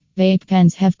Vape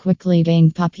pens have quickly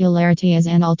gained popularity as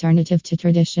an alternative to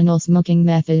traditional smoking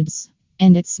methods.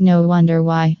 And it's no wonder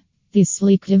why. These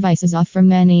sleek devices offer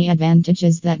many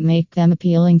advantages that make them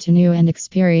appealing to new and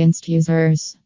experienced users.